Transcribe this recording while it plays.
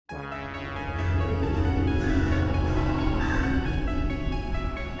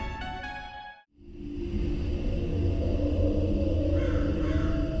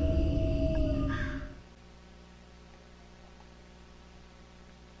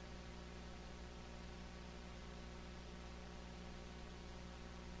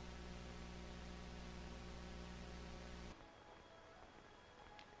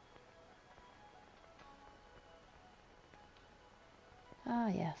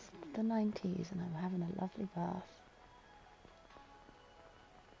yes, the 90s, and I'm having a lovely bath.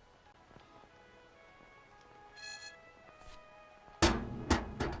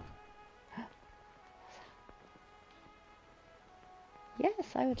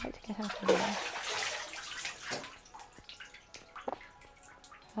 Yes, I would like to get out of there.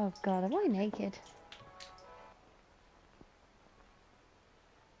 Oh god, am I naked?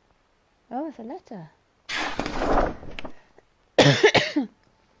 Oh, it's a letter.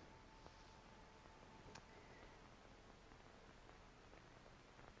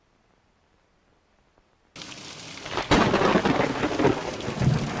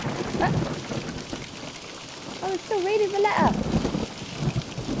 I was still reading the letter.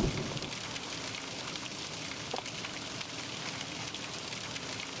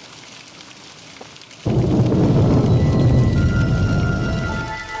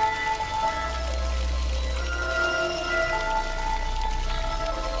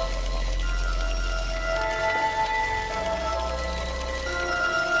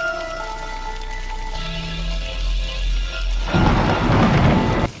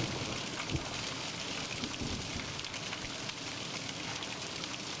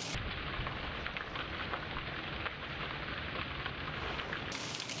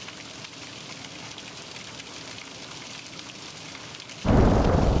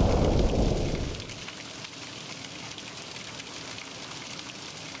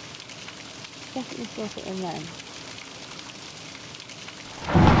 Definitely saw something then.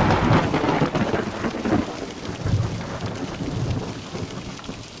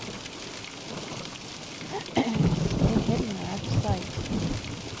 Stay hidden or out of sight.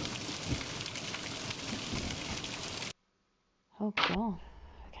 Oh god.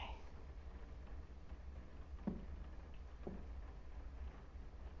 Okay.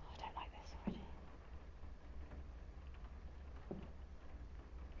 I don't like this already.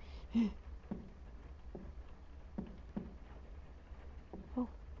 Oh.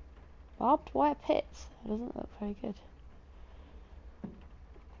 Barbed wire pits. That doesn't look very good.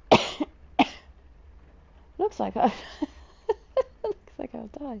 Looks like I looks like I'll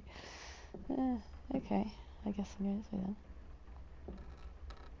die. Okay, I guess I'm going this way then.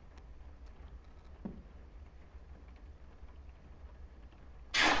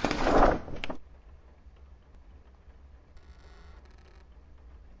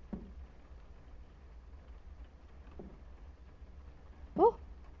 Oh!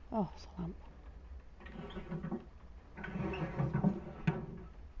 Oh, it's a lamp.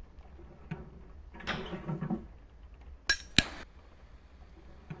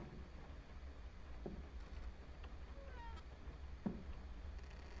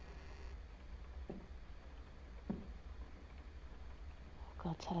 Oh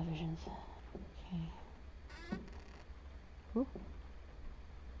god, televisions. Okay. Ooh.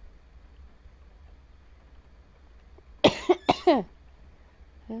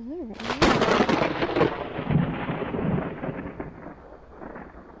 There's no room.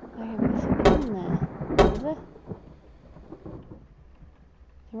 Okay, there's something in there. Is there?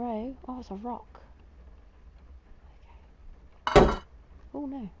 The row? Oh, it's a rock. Okay. Oh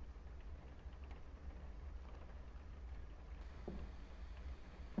no.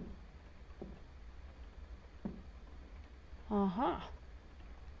 Aha.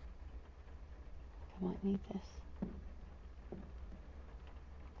 I might need this.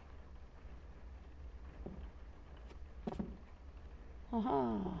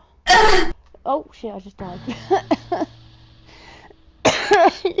 Aha. Oh shit, I just died.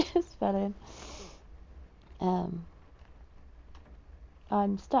 Just fell in.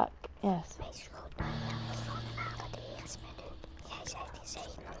 I'm stuck, yes.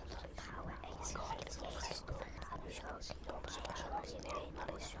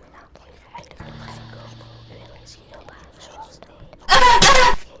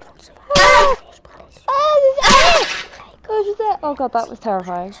 Oh god, that was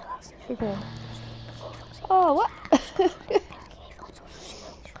terrifying. Okay. Oh, what?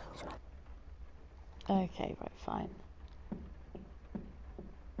 Okay, right, fine.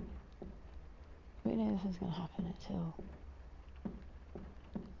 We knew this was going to happen until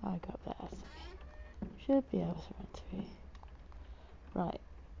I got there. So should be able to run through. Right.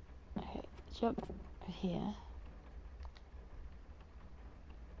 Okay, jump here.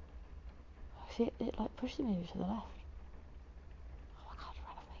 See, it like pushes me to the left. Oh, I can't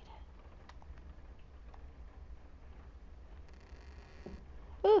run away.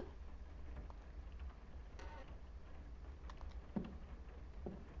 Ooh!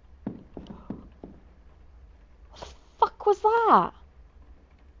 What the fuck was that?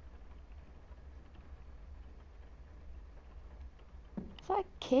 Is that a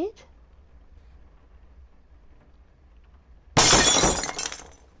kid?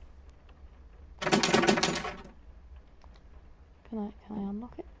 Can I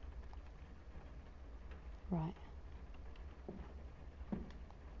unlock it? Right.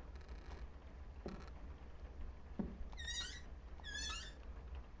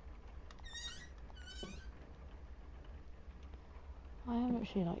 I am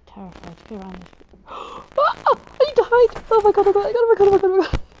actually like terrified to go around this. Ah! I need to hide! Oh my god, oh my god, oh my god, oh my god, oh my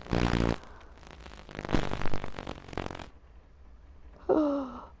god.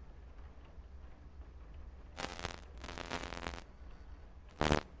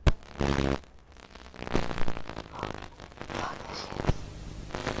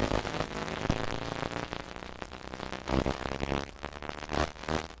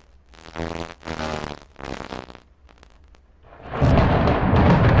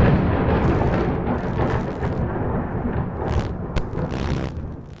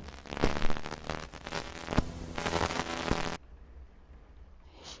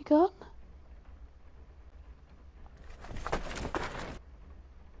 Is she gone?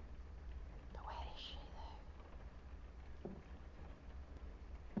 Where is she though?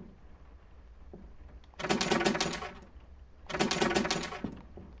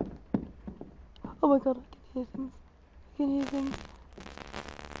 Oh my god, I can hear things. I can hear things.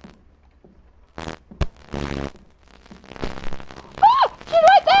 Ah! She's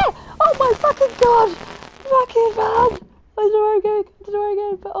right there! Oh my fucking god! Fucking man! I don't know where I'm going, I don't know where I'm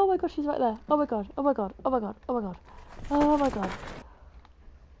going, but oh my god, she's right there. Oh my god, oh my god, oh my god, oh my god. Oh my god.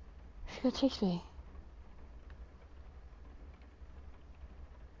 She's gonna chase me.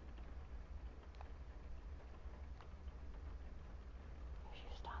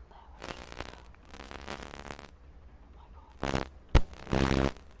 She's down there. Oh god,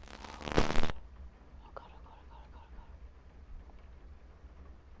 oh god, oh god, oh god, oh god.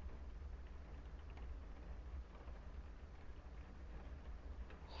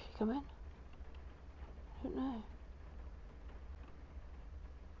 Did she come in? I don't know.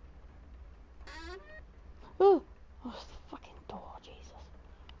 Oh! Oh, it's the fucking door, Jesus.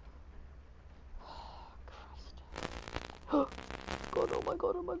 Oh, Christ. Oh, god, oh my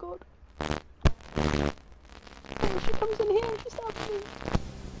god, oh my god. Oh, she comes in here and she stabs me.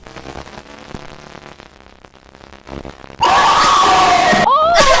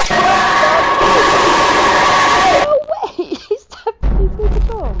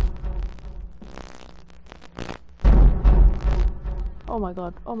 Oh my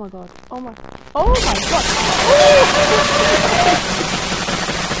god, oh my god, oh my god.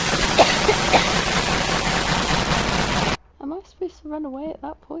 Am I supposed to run away at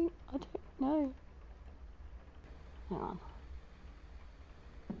that point? I don't know. Hang on.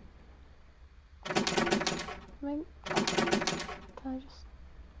 Maybe, can I just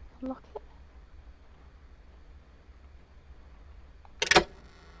unlock it?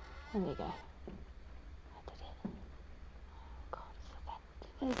 There we go. I did it. Oh god, it's the vent.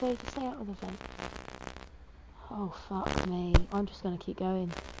 There's ways to stay out of the vent. Oh fuck me. I'm just gonna keep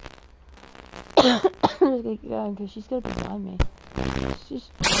going. I'm just gonna keep going because she's gonna be behind me. She's...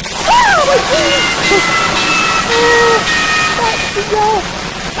 Oh my god!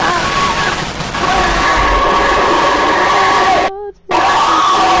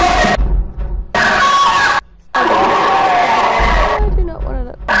 I do not want to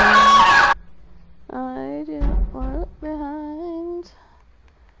look behind. I do not want to look behind.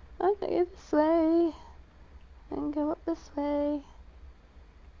 I'm gonna go this way and go up this way.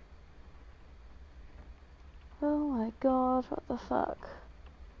 Oh my god, what the fuck?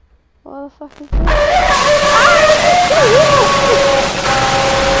 What the fuck is this?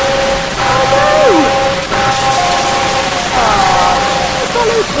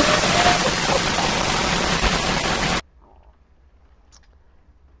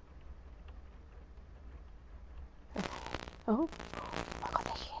 Oh my god,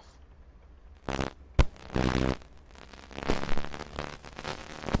 there she is.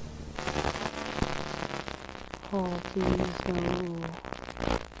 Oh, please no.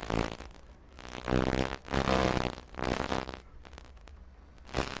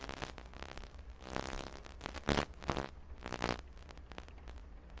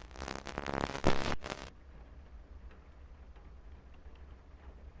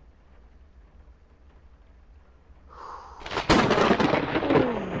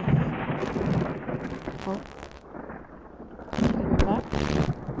 Oh. Go back.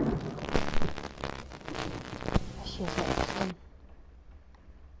 She has like this one.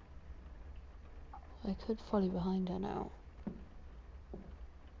 I could follow behind her now.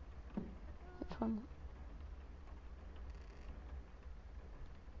 Which one?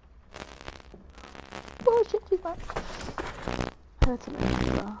 Oh shit, she's back. Heard something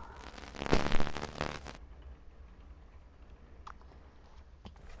as well.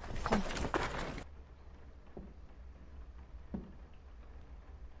 Okay.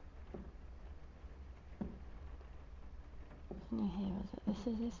 Nothing new here, is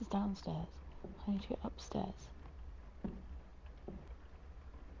it? This is downstairs. I need to get upstairs.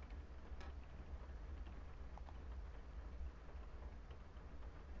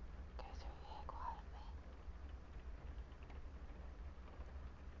 Go through here quietly.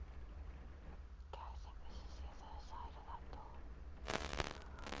 Okay, I think this is the other side of that door.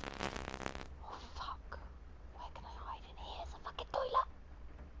 Oh fuck. Where can I hide in here? It's a fucking toilet.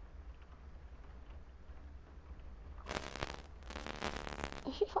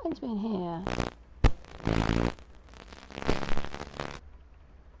 If she finds me in here.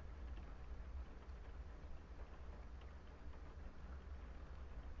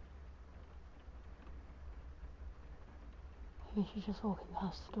 Maybe she's just walking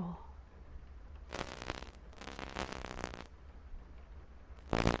past the door.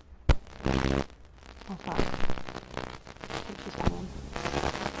 Oh fuck. I think she's coming.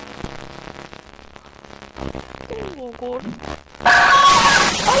 Oh god.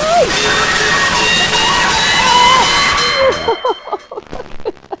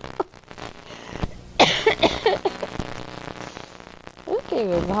 Okay, it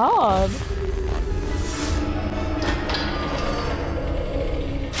was hard.